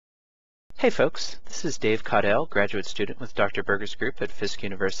Hey folks, this is Dave Caudell, graduate student with Dr. Berger's group at Fisk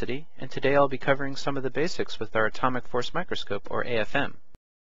University, and today I'll be covering some of the basics with our atomic force microscope, or AFM.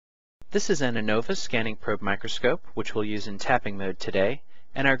 This is an Innova Scanning Probe microscope, which we'll use in tapping mode today,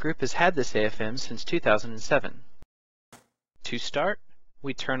 and our group has had this AFM since 2007. To start,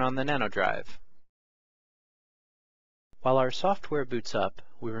 we turn on the nano drive. While our software boots up,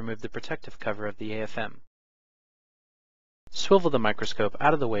 we remove the protective cover of the AFM. Swivel the microscope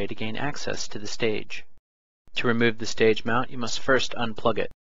out of the way to gain access to the stage. To remove the stage mount, you must first unplug it.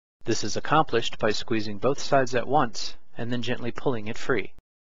 This is accomplished by squeezing both sides at once and then gently pulling it free.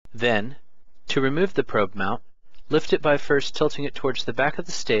 Then, to remove the probe mount, lift it by first tilting it towards the back of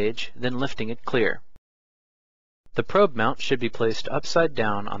the stage, then lifting it clear. The probe mount should be placed upside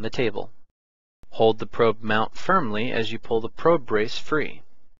down on the table. Hold the probe mount firmly as you pull the probe brace free.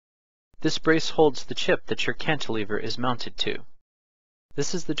 This brace holds the chip that your cantilever is mounted to.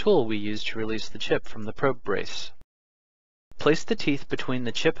 This is the tool we use to release the chip from the probe brace. Place the teeth between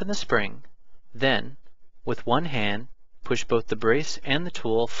the chip and the spring, then, with one hand, push both the brace and the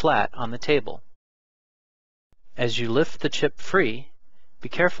tool flat on the table. As you lift the chip free, be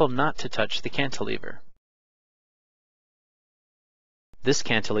careful not to touch the cantilever. This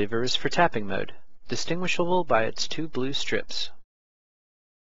cantilever is for tapping mode, distinguishable by its two blue strips.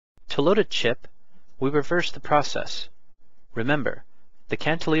 To load a chip, we reverse the process. Remember, the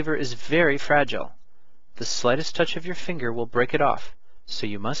cantilever is very fragile. The slightest touch of your finger will break it off, so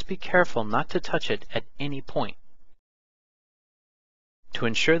you must be careful not to touch it at any point. To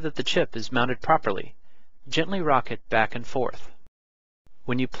ensure that the chip is mounted properly, gently rock it back and forth.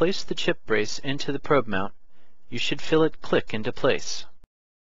 When you place the chip brace into the probe mount, you should feel it click into place.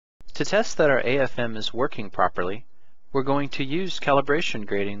 To test that our AFM is working properly, we're going to use calibration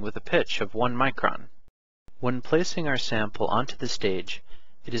grading with a pitch of 1 micron. When placing our sample onto the stage,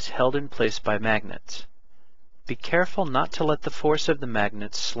 it is held in place by magnets. Be careful not to let the force of the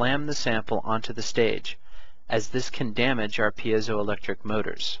magnets slam the sample onto the stage, as this can damage our piezoelectric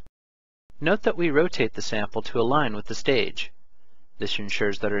motors. Note that we rotate the sample to align with the stage. This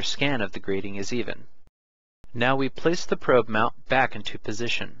ensures that our scan of the grading is even. Now we place the probe mount back into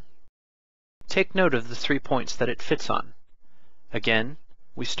position. Take note of the 3 points that it fits on. Again,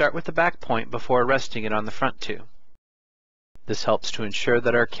 we start with the back point before resting it on the front two. This helps to ensure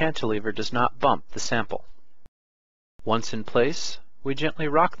that our cantilever does not bump the sample. Once in place, we gently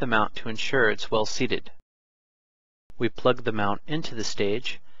rock the mount to ensure it's well seated. We plug the mount into the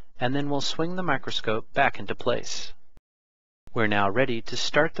stage, and then we'll swing the microscope back into place. We're now ready to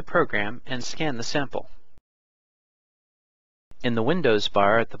start the program and scan the sample. In the Windows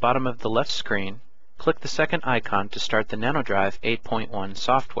bar at the bottom of the left screen, click the second icon to start the NanoDrive 8.1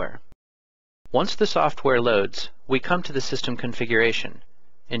 software. Once the software loads, we come to the system configuration.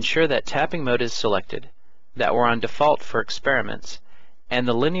 Ensure that tapping mode is selected, that we're on default for experiments, and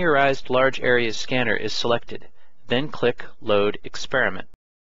the linearized large area scanner is selected. Then click Load Experiment.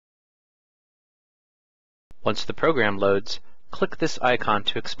 Once the program loads, click this icon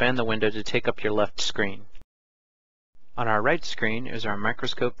to expand the window to take up your left screen. On our right screen is our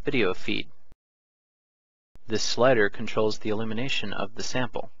microscope video feed. This slider controls the illumination of the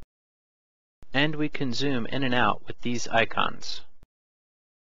sample. And we can zoom in and out with these icons.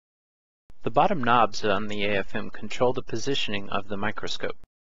 The bottom knobs on the AFM control the positioning of the microscope.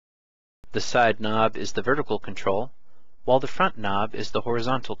 The side knob is the vertical control, while the front knob is the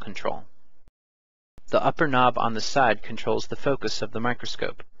horizontal control. The upper knob on the side controls the focus of the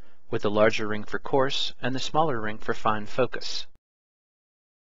microscope, with the larger ring for coarse and the smaller ring for fine focus.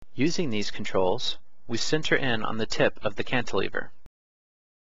 Using these controls, we center in on the tip of the cantilever.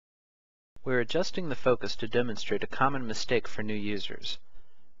 We're adjusting the focus to demonstrate a common mistake for new users.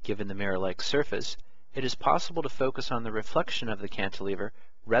 Given the mirror-like surface, it is possible to focus on the reflection of the cantilever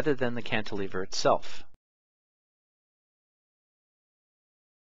rather than the cantilever itself.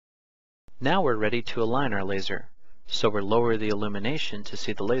 Now we're ready to align our laser. So we'll lower the illumination to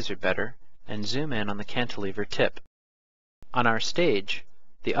see the laser better and zoom in on the cantilever tip. On our stage,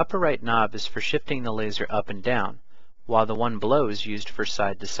 the upper right knob is for shifting the laser up and down, while the one below is used for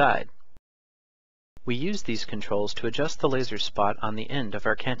side to side. We use these controls to adjust the laser spot on the end of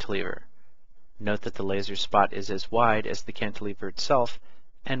our cantilever. Note that the laser spot is as wide as the cantilever itself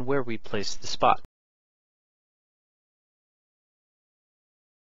and where we place the spot.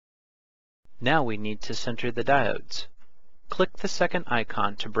 Now we need to center the diodes. Click the second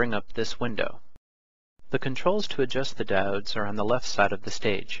icon to bring up this window. The controls to adjust the diodes are on the left side of the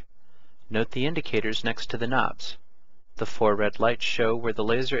stage. Note the indicators next to the knobs. The 4 red lights show where the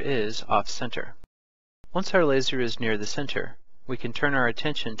laser is off-center. Once our laser is near the center, we can turn our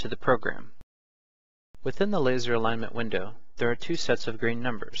attention to the program. Within the laser alignment window, there are two sets of green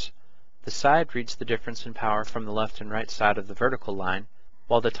numbers. The side reads the difference in power from the left and right side of the vertical line,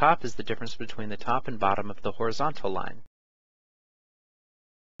 while the top is the difference between the top and bottom of the horizontal line.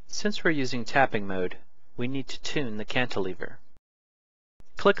 Since we're using tapping mode, we need to tune the cantilever.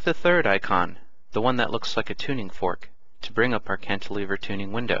 Click the third icon, the one that looks like a tuning fork, to bring up our cantilever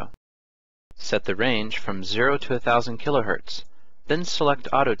tuning window. Set the range from 0 to 1000 kHz, then select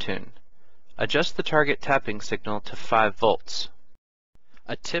Autotune. Adjust the target tapping signal to 5 volts.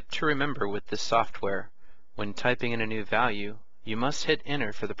 A tip to remember with this software: when typing in a new value, you must hit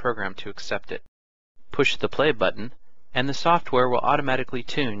Enter for the program to accept it. Push the play button, and the software will automatically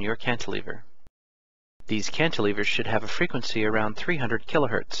tune your cantilever. These cantilevers should have a frequency around 300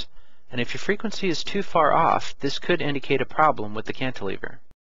 kHz, and if your frequency is too far off, this could indicate a problem with the cantilever.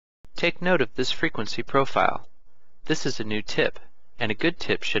 Take note of this frequency profile. This is a new tip, and a good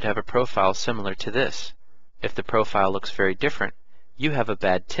tip should have a profile similar to this. If the profile looks very different, you have a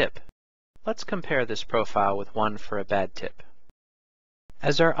bad tip. Let's compare this profile with one for a bad tip.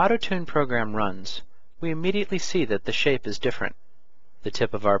 As our Autotune program runs, we immediately see that the shape is different. The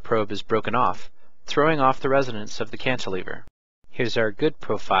tip of our probe is broken off, throwing off the resonance of the cantilever. Here's our good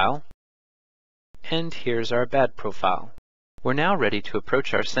profile, and here's our bad profile. We're now ready to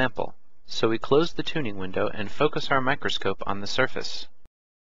approach our sample, so we close the tuning window and focus our microscope on the surface.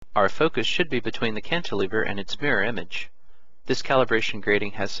 Our focus should be between the cantilever and its mirror image. This calibration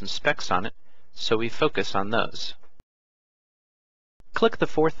grating has some specks on it, so we focus on those. Click the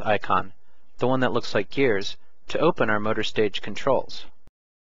fourth icon, the one that looks like gears, to open our motor stage controls.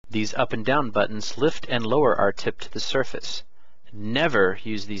 These up and down buttons lift and lower our tip to the surface. Never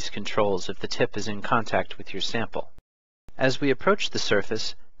use these controls if the tip is in contact with your sample. As we approach the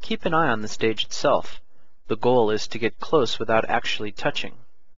surface, keep an eye on the stage itself. The goal is to get close without actually touching.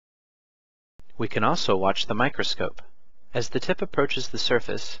 We can also watch the microscope. As the tip approaches the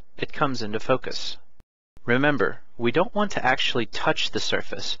surface, it comes into focus. Remember, we don't want to actually touch the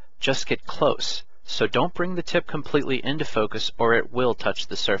surface, just get close, so don't bring the tip completely into focus or it will touch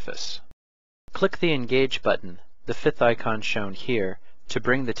the surface. Click the Engage button, the fifth icon shown here, to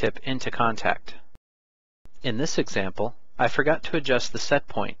bring the tip into contact. In this example, I forgot to adjust the set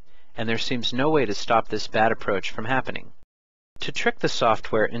point, and there seems no way to stop this bad approach from happening. To trick the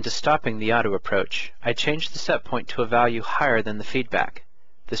software into stopping the auto approach, I changed the set point to a value higher than the feedback.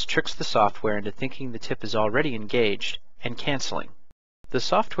 This tricks the software into thinking the tip is already engaged and canceling. The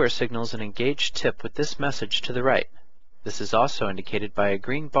software signals an engaged tip with this message to the right. This is also indicated by a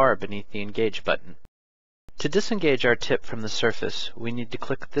green bar beneath the Engage button. To disengage our tip from the surface, we need to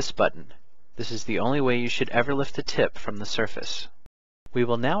click this button. This is the only way you should ever lift a tip from the surface. We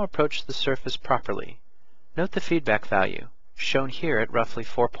will now approach the surface properly. Note the feedback value, shown here at roughly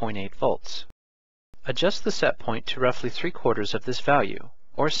 4.8 volts. Adjust the set point to roughly 3/4 of this value,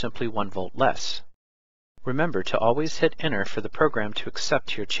 or simply 1 volt less. Remember to always hit Enter for the program to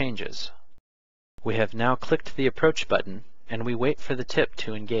accept your changes. We have now clicked the Approach button, and we wait for the tip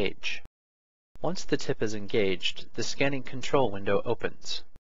to engage. Once the tip is engaged, the scanning control window opens.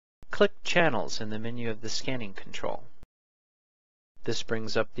 Click Channels in the menu of the scanning control. This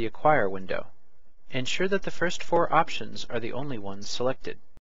brings up the Acquire window. Ensure that the first 4 options are the only ones selected.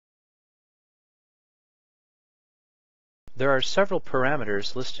 There are several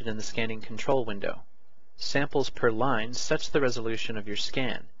parameters listed in the scanning control window. Samples per line sets the resolution of your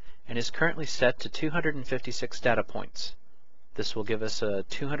scan and is currently set to 256 data points. This will give us a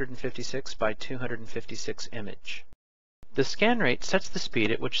 256 by 256 image. The scan rate sets the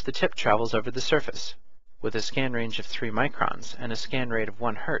speed at which the tip travels over the surface. With a scan range of 3 microns and a scan rate of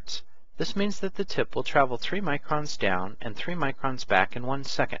 1 Hz, this means that the tip will travel 3 microns down and 3 microns back in 1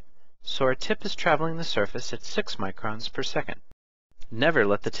 second. So our tip is traveling the surface at 6 microns per second. Never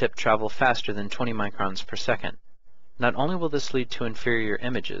let the tip travel faster than 20 microns per second. Not only will this lead to inferior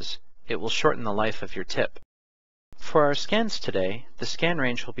images, it will shorten the life of your tip. For our scans today, the scan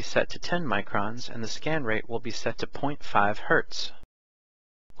range will be set to 10 microns and the scan rate will be set to 0.5 Hz.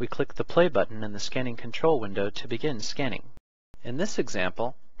 We click the Play button in the scanning control window to begin scanning. In this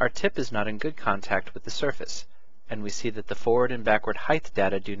example, our tip is not in good contact with the surface, and we see that the forward and backward height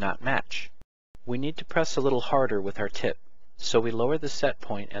data do not match. We need to press a little harder with our tip, so we lower the set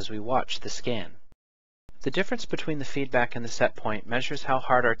point as we watch the scan. The difference between the feedback and the set point measures how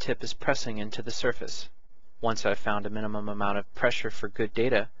hard our tip is pressing into the surface. Once I've found a minimum amount of pressure for good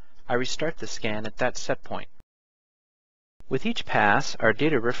data, I restart the scan at that set point. With each pass, our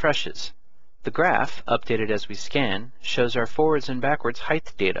data refreshes. The graph, updated as we scan, shows our forwards and backwards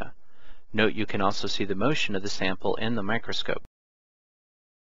height data. Note you can also see the motion of the sample in the microscope.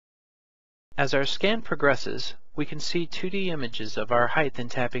 As our scan progresses, we can see 2D images of our height and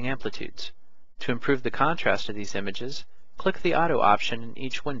tapping amplitudes. To improve the contrast of these images, click the Auto option in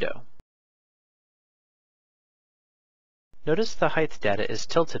each window. Notice the height data is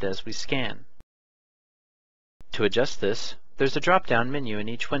tilted as we scan. To adjust this, there's a drop-down menu in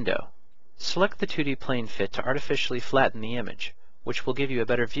each window. Select the 2D plane fit to artificially flatten the image, which will give you a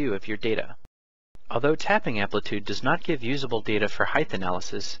better view of your data. Although tapping amplitude does not give usable data for height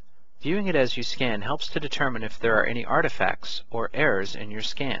analysis, viewing it as you scan helps to determine if there are any artifacts or errors in your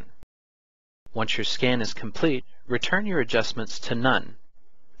scan. Once your scan is complete, return your adjustments to None.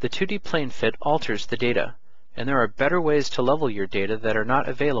 The 2D plane fit alters the data, and there are better ways to level your data that are not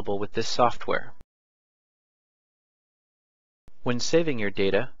available with this software. When saving your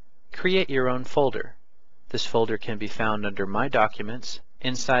data, create your own folder. This folder can be found under My Documents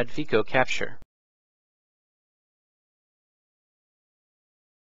inside Vico Capture.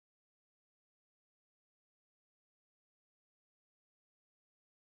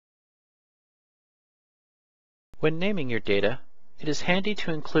 When naming your data, it is handy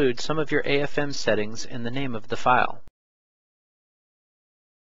to include some of your AFM settings in the name of the file.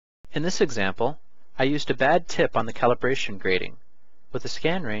 In this example, I used a bad tip on the calibration grading, with a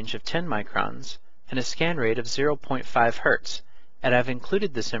scan range of 10 microns and a scan rate of 0.5 Hz, and I've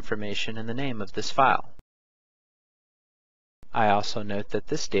included this information in the name of this file. I also note that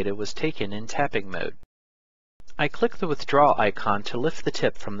this data was taken in tapping mode. I click the withdraw icon to lift the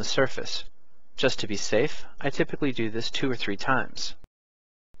tip from the surface. Just to be safe, I typically do this 2 or 3 times.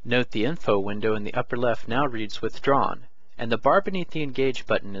 Note the info window in the upper left now reads Withdrawn, and the bar beneath the Engage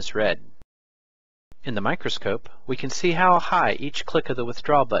button is red. In the microscope, we can see how high each click of the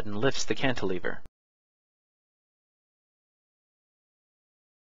Withdraw button lifts the cantilever.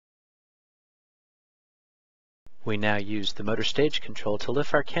 We now use the motor stage control to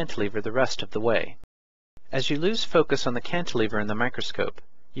lift our cantilever the rest of the way. As you lose focus on the cantilever in the microscope,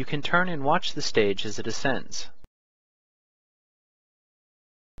 you can turn and watch the stage as it ascends.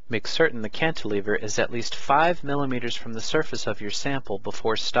 Make certain the cantilever is at least 5 millimeters from the surface of your sample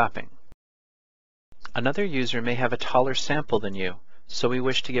before stopping. Another user may have a taller sample than you, so we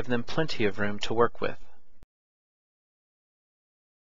wish to give them plenty of room to work with.